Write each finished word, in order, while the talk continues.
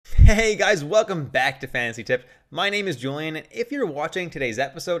Hey guys, welcome back to Fantasy Tips. My name is Julian, and if you're watching today's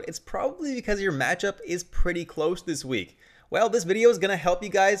episode, it's probably because your matchup is pretty close this week. Well, this video is going to help you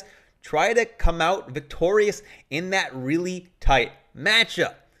guys try to come out victorious in that really tight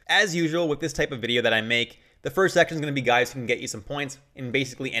matchup. As usual with this type of video that I make, the first section is going to be guys who can get you some points in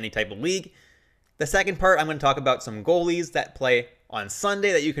basically any type of league. The second part, I'm going to talk about some goalies that play on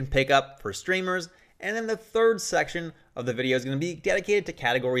Sunday that you can pick up for streamers. And then the third section of the video is going to be dedicated to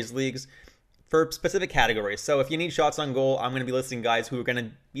categories leagues for specific categories. So if you need shots on goal, I'm going to be listing guys who are going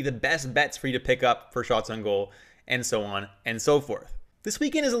to be the best bets for you to pick up for shots on goal, and so on and so forth. This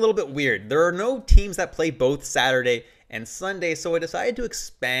weekend is a little bit weird. There are no teams that play both Saturday and Sunday, so I decided to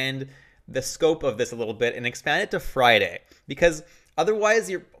expand the scope of this a little bit and expand it to Friday, because otherwise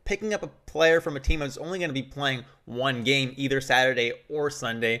you're picking up a player from a team that's only going to be playing one game either Saturday or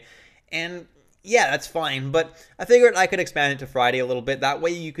Sunday, and yeah, that's fine, but I figured I could expand it to Friday a little bit. That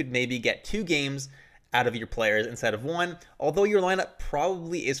way you could maybe get 2 games out of your players instead of 1, although your lineup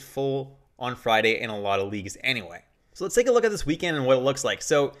probably is full on Friday in a lot of leagues anyway. So let's take a look at this weekend and what it looks like.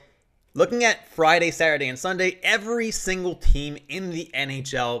 So looking at Friday, Saturday, and Sunday, every single team in the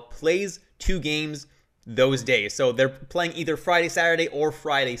NHL plays 2 games those days. So they're playing either Friday, Saturday, or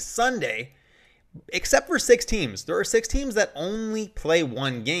Friday, Sunday, except for 6 teams. There are 6 teams that only play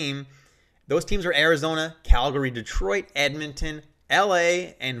 1 game. Those teams are Arizona, Calgary, Detroit, Edmonton,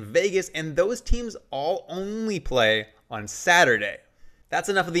 LA, and Vegas, and those teams all only play on Saturday. That's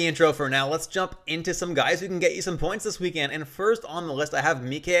enough of the intro for now. Let's jump into some guys who can get you some points this weekend. And first on the list, I have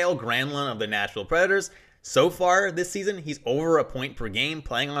Mikael Granlund of the Nashville Predators. So far this season, he's over a point per game,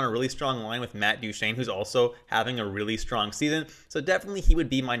 playing on a really strong line with Matt Duchene, who's also having a really strong season. So definitely he would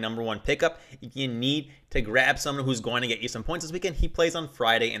be my #1 pickup. If you need to grab someone who's going to get you some points this weekend, he plays on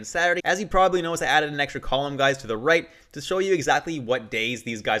Friday and Saturday. As you probably noticed, I added an extra column, guys, to the right to show you exactly what days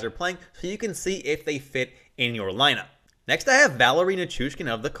these guys are playing so you can see if they fit in your lineup. Next, I have Valeri Nichushkin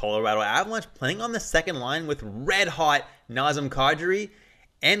of the Colorado Avalanche playing on the second line with red-hot Nazem Kadri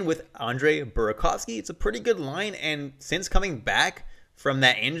and with Andrei Burakovsky. It's a pretty good line, and since coming back from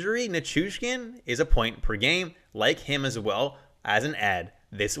that injury, Nichushkin is a point per game, like him as well as an ad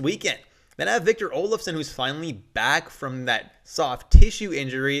this weekend. Then I have Victor Olofsson, who's finally back from that soft tissue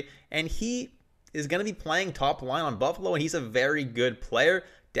injury, and he is going to be playing top line on Buffalo, and he's a very good player.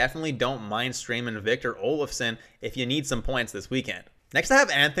 Definitely don't mind streaming Victor Olofsson if you need some points this weekend. Next, I have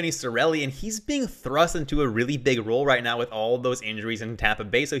Anthony Cirelli, and he's being thrust into a really big role right now with all those injuries in Tampa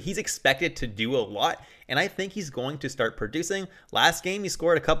Bay, so he's expected to do a lot, and I think he's going to start producing. Last game, he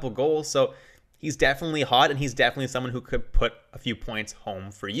scored a couple goals, so he's definitely hot, and he's definitely someone who could put a few points home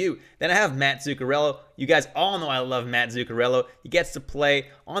for you. Then I have Matt Zuccarello. You guys all know I love Matt Zuccarello. He gets to play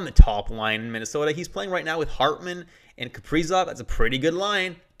on the top line in Minnesota. He's playing right now with Hartman and Kaprizov. That's a pretty good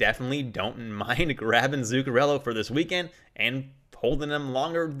line. Definitely don't mind grabbing Zuccarello for this weekend and holding him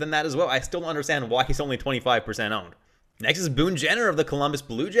longer than that as well. I still don't understand why he's only 25% owned. Next is Boone Jenner of the Columbus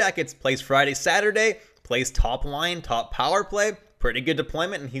Blue Jackets. Plays Friday, Saturday. Plays top line, top power play. Pretty good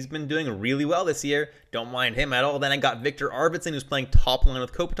deployment, and he's been doing really well this year. Don't mind him at all. Then I got Victor Arvidsson, who's playing top line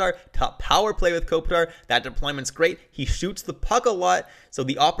with Kopitar, top power play with Kopitar. That deployment's great. He shoots the puck a lot, so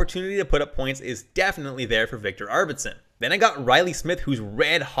the opportunity to put up points is definitely there for Victor Arvidsson. Then I got Riley Smith, who's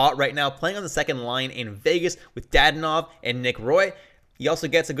red hot right now, playing on the second line in Vegas with Dadonov and Nick Roy. He also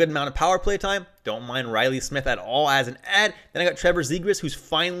gets a good amount of power play time. Don't mind Riley Smith at all as an ad. Then I got Trevor Zegras, who's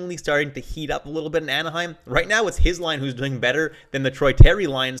finally starting to heat up a little bit in Anaheim. Right now, it's his line who's doing better than the Troy Terry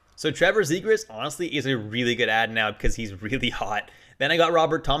lines. So Trevor Zegras, honestly, is a really good ad now because he's really hot. Then I got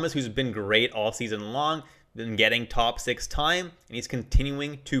Robert Thomas, who's been great all season long. Been getting top 6 time, and he's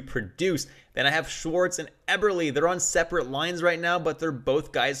continuing to produce. Then I have Schwartz and Eberle. They're on separate lines right now, but they're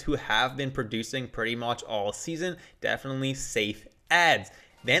both guys who have been producing pretty much all season. Definitely safe ads.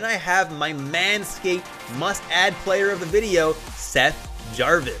 Then I have my Manscaped must-add player of the video, Seth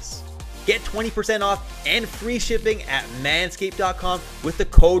Jarvis. Get 20% off and free shipping at manscaped.com with the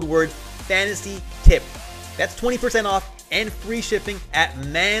code word FANTASYTIP. That's 20% off and free shipping at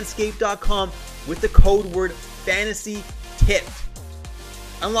manscaped.com with the code word FANTASYTIP.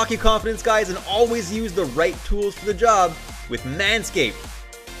 Unlock your confidence, guys, and always use the right tools for the job with Manscaped.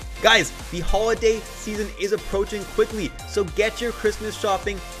 Guys, the holiday season is approaching quickly, so get your Christmas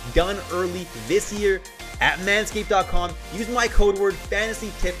shopping done early this year at manscaped.com. Use my code word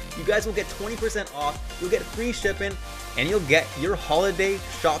FANTASYTIP. You guys will get 20% off, you'll get free shipping, and you'll get your holiday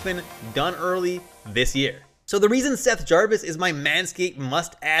shopping done early this year. So the reason Seth Jarvis is my Manscaped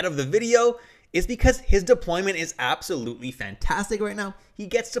must-add of the video is because his deployment is absolutely fantastic right now. He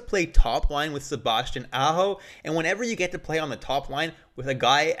gets to play top line with Sebastian Aho, and whenever you get to play on the top line with a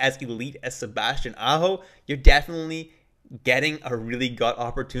guy as elite as Sebastian Aho, you're definitely getting a really good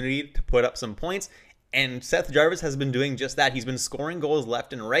opportunity to put up some points. And Seth Jarvis has been doing just that. He's been scoring goals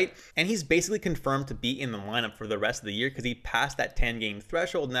left and right, and he's basically confirmed to be in the lineup for the rest of the year because he passed that 10-game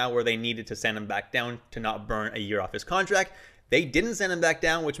threshold now where they needed to send him back down to not burn a year off his contract. They didn't send him back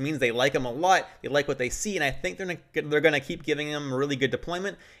down, which means they like him a lot. They like what they see, and I think they're going to keep giving him really good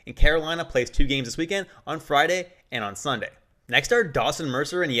deployment. And Carolina plays 2 games this weekend, on Friday and on Sunday. Next are Dawson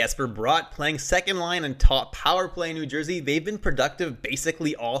Mercer and Jesper Bratt playing second line and top power play in New Jersey. They've been productive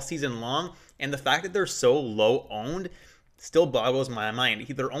basically all season long, and the fact that they're so low owned still boggles my mind.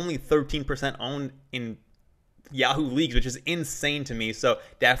 They're only 13% owned in Yahoo leagues, which is insane to me. So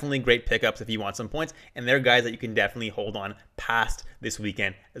definitely great pickups if you want some points, and they're guys that you can definitely hold on past this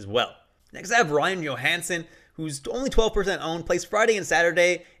weekend as well. Next I have Ryan Johansson, who's only 12% owned, plays Friday and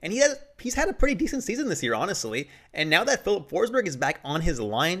Saturday, and he's had a pretty decent season this year, honestly. And now that Philip Forsberg is back on his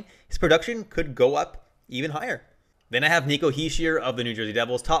line, his production could go up even higher. Then I have Nico Hischier of the New Jersey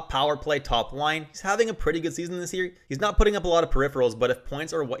Devils, top power play, top line. He's having a pretty good season this year. He's not putting up a lot of peripherals, but if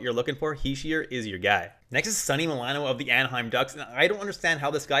points are what you're looking for, Hischier is your guy. Next is Sonny Milano of the Anaheim Ducks, and I don't understand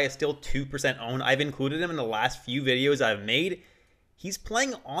how this guy is still 2% owned. I've included him in the last few videos I've made. He's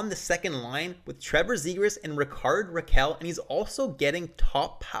playing on the second line with Trevor Zegras and Rickard Rakell, and he's also getting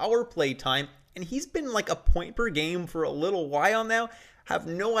top power play time, and he's been like a point per game for a little while now. Have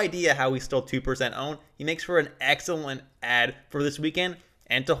no idea how he's still 2% owned. He makes for an excellent ad for this weekend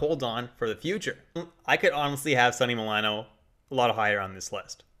and to hold on for the future. I could honestly have Sonny Milano a lot higher on this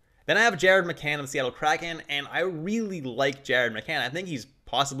list. Then I have Jared McCann of the Seattle Kraken, and I really like Jared McCann. I think he's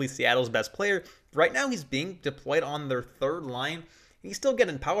possibly Seattle's best player. Right now he's being deployed on their third line. He's still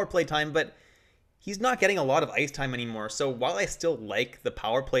getting power play time, but he's not getting a lot of ice time anymore. So while I still like the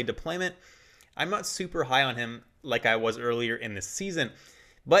power play deployment, I'm not super high on him like I was earlier in the season,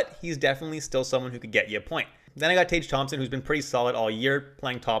 but he's definitely still someone who could get you a point. Then I got Tage Thompson, who's been pretty solid all year,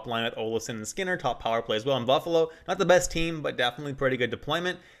 playing top line with Olofsson and Skinner, top power play as well in Buffalo. Not the best team, but definitely pretty good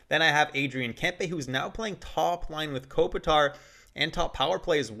deployment. Then I have Adrian Kempe, who's now playing top line with Kopitar and top power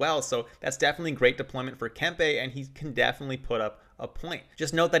play as well, so that's definitely great deployment for Kempe, and he can definitely put up a point.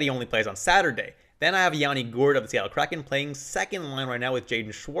 Just note that he only plays on Saturday. Then I have Yanni Gourde of the Seattle Kraken playing second line right now with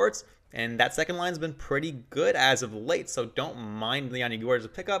Jaden Schwartz, and that second line's been pretty good as of late, so don't mind Yanni Gourde as a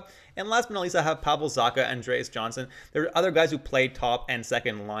pickup. And last but not least, I have Pavel Zacha, Andreas Johnson. There are other guys who play top and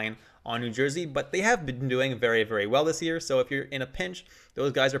second line on New Jersey, but they have been doing very, very well this year, so if you're in a pinch,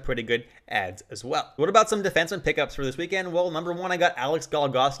 those guys are pretty good ads as well. What about some defenseman pickups for this weekend? Well, number one, I got Alex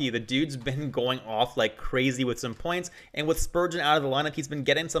Goligoski. The dude's been going off like crazy with some points, and with Spurgeon out of the lineup, he's been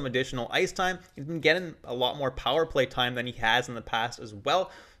getting some additional ice time. He's been getting a lot more power play time than he has in the past as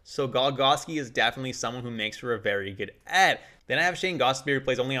well. So Goligoski is definitely someone who makes for a very good ad. Then I have Shane Gostisbehere, who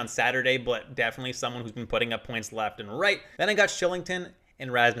plays only on Saturday, but definitely someone who's been putting up points left and right. Then I got Shillington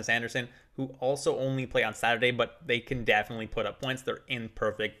and Rasmus Anderson, who also only play on Saturday, but they can definitely put up points. They're in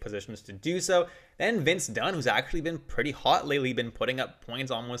perfect positions to do so. Then Vince Dunn, who's actually been pretty hot lately, been putting up points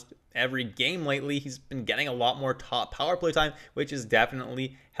almost every game lately. He's been getting a lot more top power play time, which is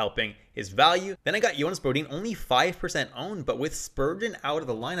definitely helping his value. Then I got Jonas Brodin, only 5% owned, but with Spurgeon out of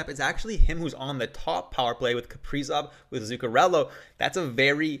the lineup, it's actually him who's on the top power play with Kaprizov, with Zuccarello. That's a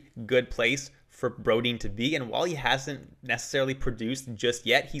very good place for Brodin to be, and while he hasn't necessarily produced just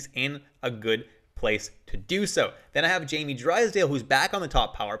yet, he's in a good place to do so. Then I have Jamie Drysdale, who's back on the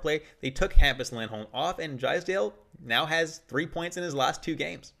top power play. They took Hampus Lindholm off, and Drysdale now has 3 points in his last 2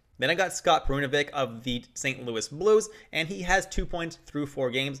 games. Then I got Scott Perunovic of the St. Louis Blues, and he has 2 points through 4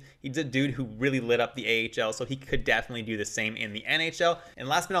 games. He's a dude who really lit up the AHL, so he could definitely do the same in the NHL. And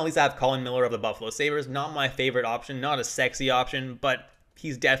last but not least, I have Colin Miller of the Buffalo Sabres. Not my favorite option, not a sexy option, but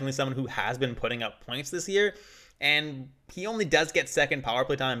he's definitely someone who has been putting up points this year, and he only does get second power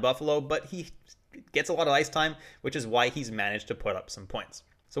play time in Buffalo, but he gets a lot of ice time, which is why he's managed to put up some points.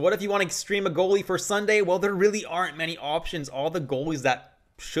 So what if you want to stream a goalie for Sunday? Well, there really aren't many options. All the goalies that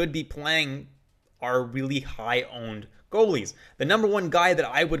should be playing are really high-owned goalies. The number one guy that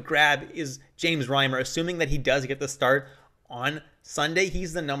I would grab is James Reimer, assuming that he does get the start on Sunday.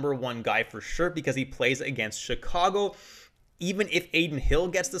 He's the number one guy for sure because he plays against Chicago. Even if Aiden Hill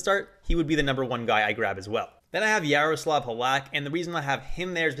gets the start, he would be the number one guy I grab as well. Then I have Yaroslav Halak, and the reason I have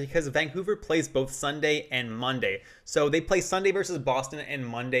him there is because Vancouver plays both Sunday and Monday. So they play Sunday versus Boston and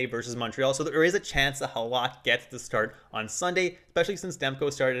Monday versus Montreal, so there is a chance that Halak gets the start on Sunday, especially since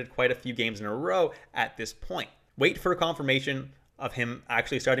Demko started quite a few games in a row at this point. Wait for confirmation of him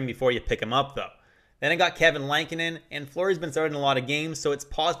actually starting before you pick him up, though. Then I got Kevin Lankinen, and Fleury's been starting a lot of games, so it's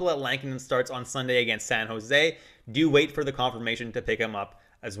possible that Lankinen starts on Sunday against San Jose. Do wait for the confirmation to pick him up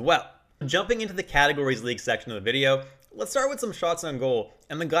as well. Jumping into the categories league section of the video, let's start with some shots on goal.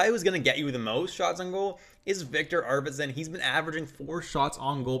 And the guy who's going to get you the most shots on goal is Victor Arvidsson. He's been averaging 4 shots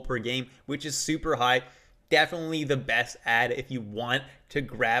on goal per game, which is super high. Definitely the best ad if you want to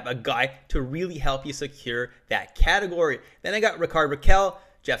grab a guy to really help you secure that category. Then I got Rickard Rakell,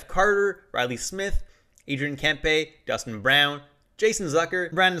 Jeff Carter, Riley Smith, Adrian Kempe, Dustin Brown, Jason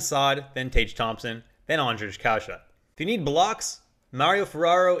Zucker, Brandon Saad, then Tage Thompson, then Andrzej Kase. If you need blocks, Mario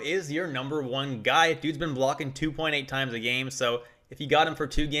Ferraro is your #1 guy. Dude's been blocking 2.8 times a game, so if you got him for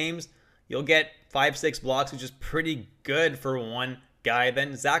 2 games, you'll get 5-6 blocks, which is pretty good for one guy.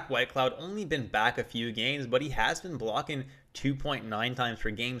 Then Zach Whitecloud, only been back a few games, but he has been blocking 2.9 times per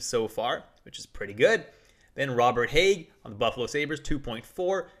game so far, which is pretty good. Then Robert Haig on the Buffalo Sabres,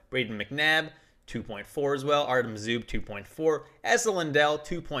 2.4. Braden McNabb, 2.4 as well. Artem Zub, 2.4. Esa Lindell,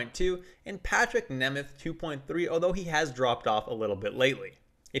 2.2. And Patrick Nemeth, 2.3, although he has dropped off a little bit lately.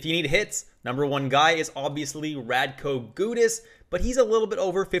 If you need hits, #1 guy is obviously Radko Gudas, but he's a little bit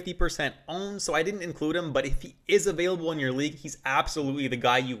over 50% owned, so I didn't include him. But if he is available in your league, he's absolutely the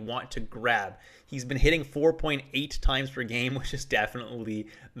guy you want to grab. He's been hitting 4.8 times per game, which is definitely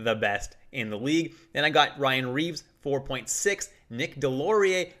the best in the league. Then I got Ryan Reeves, 4.6. Nick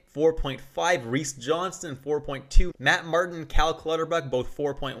Delorier, 4.5. Reese Johnston, 4.2. Matt Martin, Cal Clutterbuck, both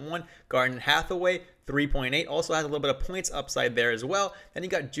 4.1. Garden Hathaway, 3.8. Also has a little bit of points upside there as well. Then you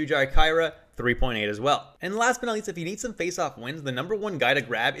got Jujhar Khaira, 3.8 as well. And last but not least, if you need some face-off wins, the #1 guy to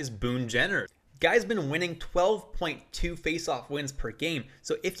grab is Boone Jenner. Guy's been winning 12.2 face-off wins per game.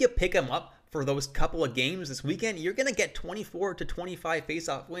 So if you pick him up for those couple of games this weekend, you're going to get 24 to 25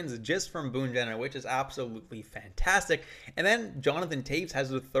 face-off wins just from Boone Jenner, which is absolutely fantastic. And then Jonathan Toews has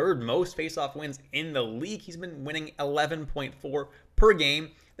the 3rd most face-off wins in the league. He's been winning 11.4 per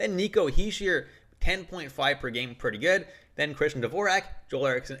game. Then Nico Hischier, 10.5 per game, pretty good. Then Christian Dvorak, Joel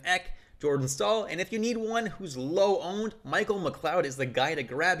Eriksson Ek, Jordan Staal, and if you need one who's low owned, Michael McLeod is the guy to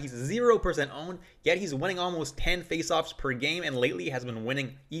grab. He's 0% owned, yet he's winning almost 10 faceoffs per game, and lately has been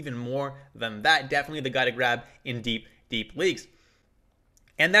winning even more than that. Definitely the guy to grab in deep leagues.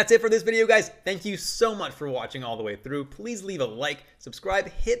 And that's it for this video, guys. Thank you so much for watching all the way through. Please leave a like, subscribe,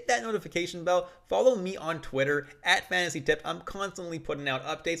 hit that notification bell, follow me on Twitter @FantasyTipped. I'm constantly putting out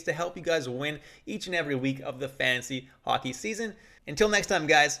updates to help you guys win each and every week of the fantasy hockey season. Until next time,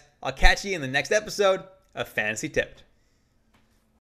 guys, I'll catch you in the next episode of Fantasy Tipped.